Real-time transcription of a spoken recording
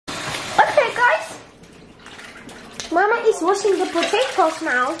Mama is washing the potatoes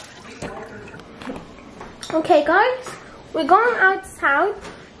now. Okay guys, we're going outside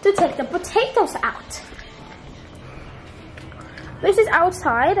to take the potatoes out. This is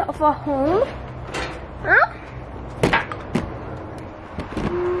outside of our home. Huh?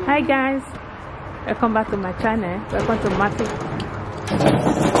 Hi guys, welcome back to my channel. Welcome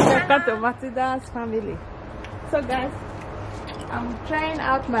to Matilda's family. So guys, I'm trying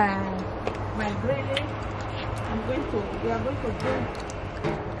out my grilling. We are going to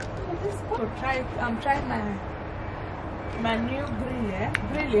I'm trying my new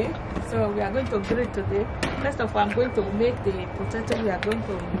grilling. So we are going to grill today. First of all, I'm going to make the potato we are going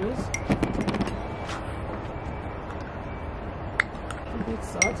to use. A bit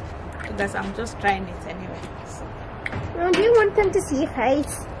salt. So guys, I'm just trying it anyway. So. Do you want them to see your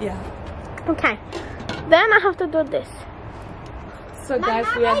face? Yeah. Okay. Then I have to do this. So guys,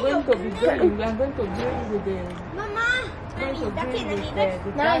 we are going to be grilling. We are going to grill with the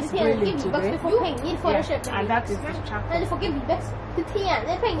gas grilling today. Yeah. And that is the charcoal.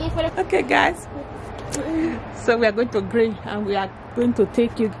 Okay guys. So we are going to grill and we are going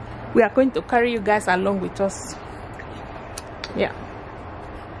to carry you guys along with us. Yeah.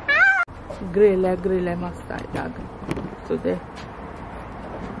 Grill master today.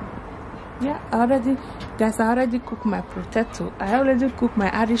 Yeah, I already cooked my potato. I already cooked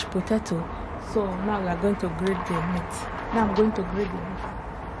my Irish potato. So now we are going to grill the meat. Now I'm going to grill the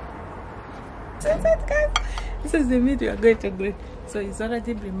meat. This is the meat we are going to grill. So it's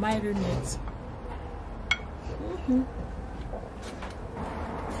already been marinated.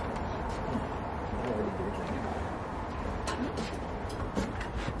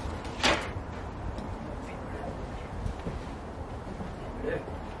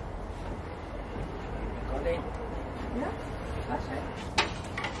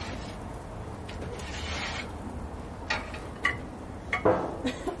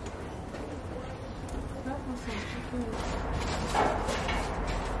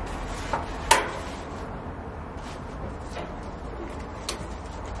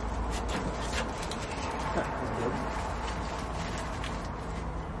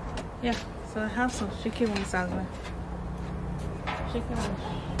 Yeah, so I have some chicken wings as well. Chicken wings.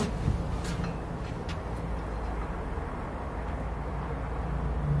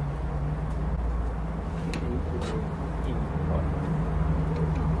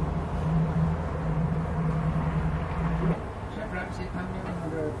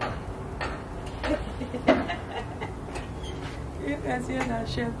 You guys hear that,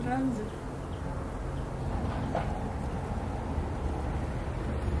 Chef Ramsay?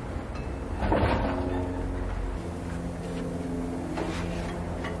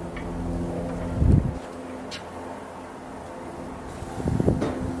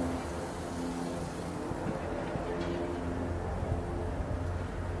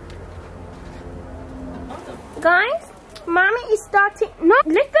 Guys, Mommy is starting. No,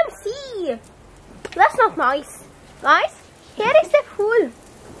 let them see. That's not nice. Guys, here is the food.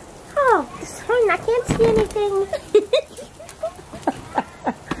 Oh, it's fine. I can't see anything.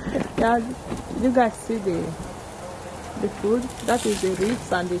 Yeah, you guys see the food? That is the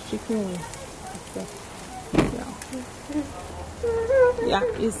ribs and the chicken wings. Yeah,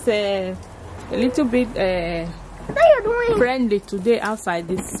 it's a little bit friendly today outside.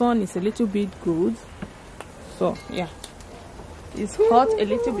 The sun is a little bit good. So yeah, it's hot a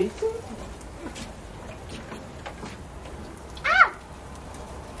little bit. Ah!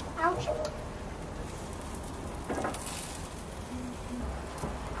 Ouch.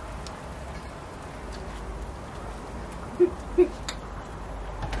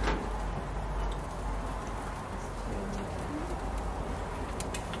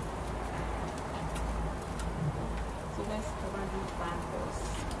 So let's cover these bangles.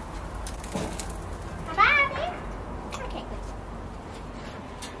 Okay, good.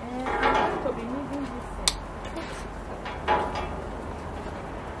 I'm going to be needing this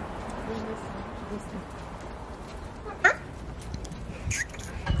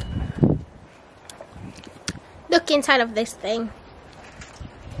Look inside of this thing.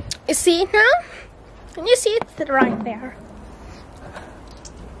 You see it now? Can you see it right there?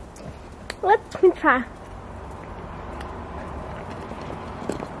 Let me try.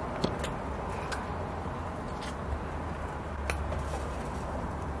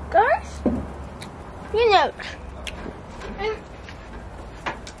 Guys, you know,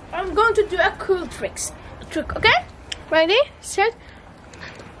 I'm going to do a cool trick, okay? Ready, set,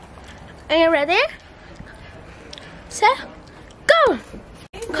 are you ready? Set, go!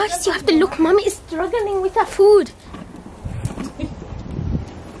 Guys, you have to look, Mommy is struggling with her food.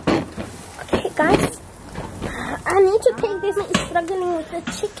 Okay, guys, I to take this and struggling with the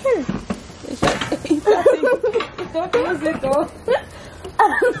chicken. Don't lose it all.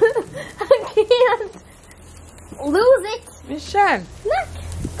 I can't lose it. Michelle. Look,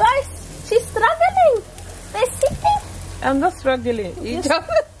 guys, she's struggling. They're sitting. I'm not struggling. You're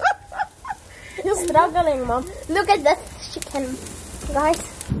struggling, Mom. Look at that chicken, guys.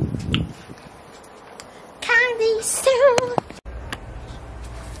 Candy soon.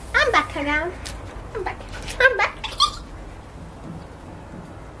 I'm back again. I'm back. I'm back.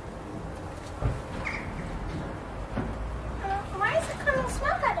 Why is it coming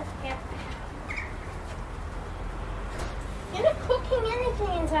smoke out of here? You're not cooking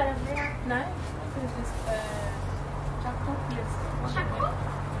anything inside of there. No, this is charcoal, please. Charcoal?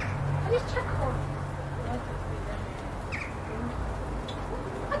 What is charcoal?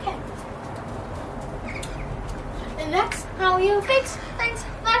 Okay. And that's how you fix things.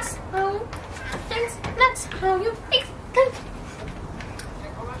 That's how you fix things.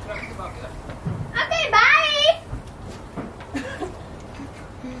 Okay, bye.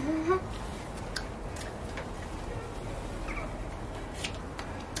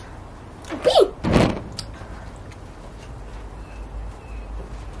 Beep.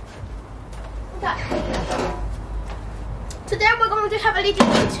 Okay. Today we're going to have a little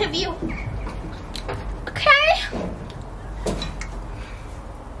interview. Okay.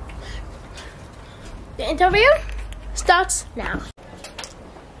 The interview starts now.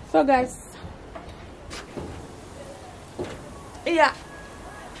 So guys, yeah,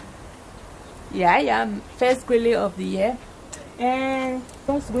 I am first grilling of the year, and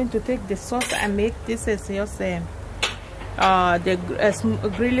I'm just going to take the sauce I make. This is just the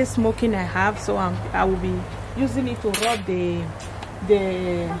grilling smoking I have, so I will be using it to rub the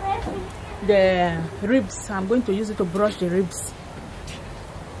ribs. I'm going to use it to brush the ribs.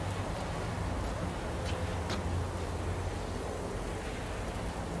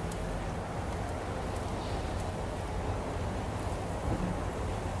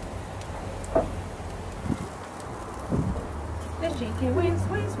 The chicken wings.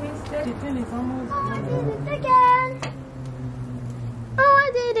 The thing is almost. I did it again. Oh,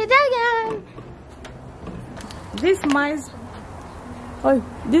 I did it again.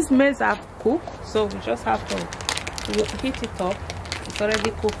 These maize are cooked, so we just have to heat it up. It's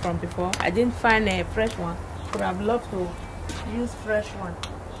already cooked from before. I didn't find a fresh one, but I'd love to use fresh one.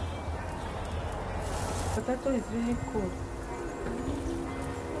 Potato is really cool.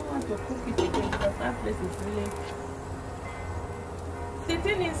 I don't want to cook it again because that place is really.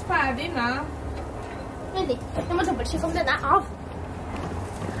 Sitting is fine now. Really? You want to put something that off?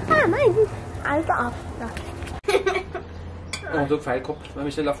 Ah, mine. I'll go off. Jeg tok feil kopp, men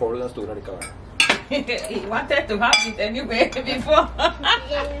hvis da får du den store likevel. He wanted to have it anyway before.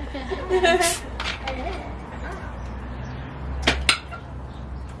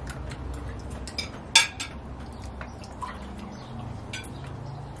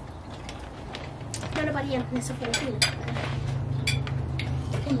 Nobody egentligen så får det till.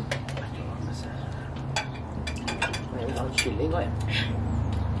 Jeg vil ha en kylling også,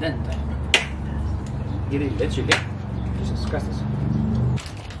 Den tar jeg. Grillet kylling. Kastes.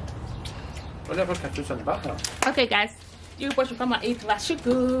 Og det er først kanskje sånn bak, Okay, guys, you should come and eat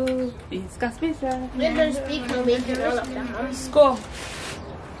Vashiku. It's pizza. We don't speak Norwegian, all of them. Skål.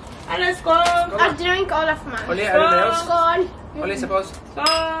 Alle skål. I drink all of mine. Olli, er du med oss? Skål. Olli, se på oss. Skål.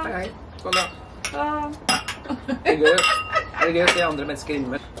 Hei, hei. Skål da. Skål. Er det gøy å se andre mennesker inne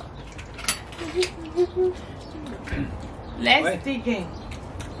med? Let's dig in.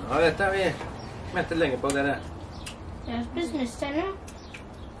 Ja, dette har vi ventet lenge på, dere. There's business center.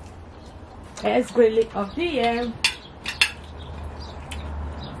 Let's grilling of the year.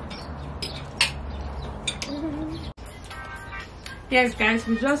 Yes, guys,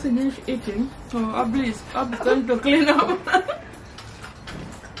 we just finished eating, so Abby is going to clean up.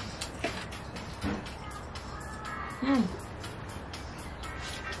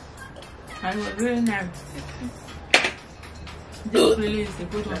 And it was really nice. This really is a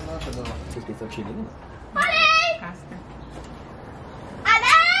good one. Litt av kyllingen. Pasta.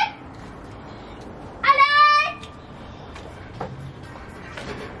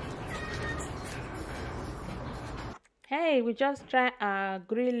 Hey, we just tried our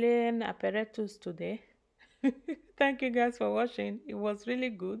grilling apparatus today. Thank you guys for watching. It was really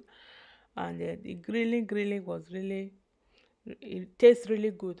good, and the grilling was really, it tastes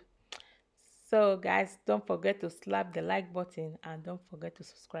really good. So guys, don't forget to slap the like button and don't forget to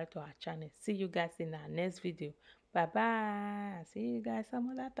subscribe to our channel. See you guys in our next video. Bye bye. See you guys some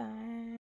other time.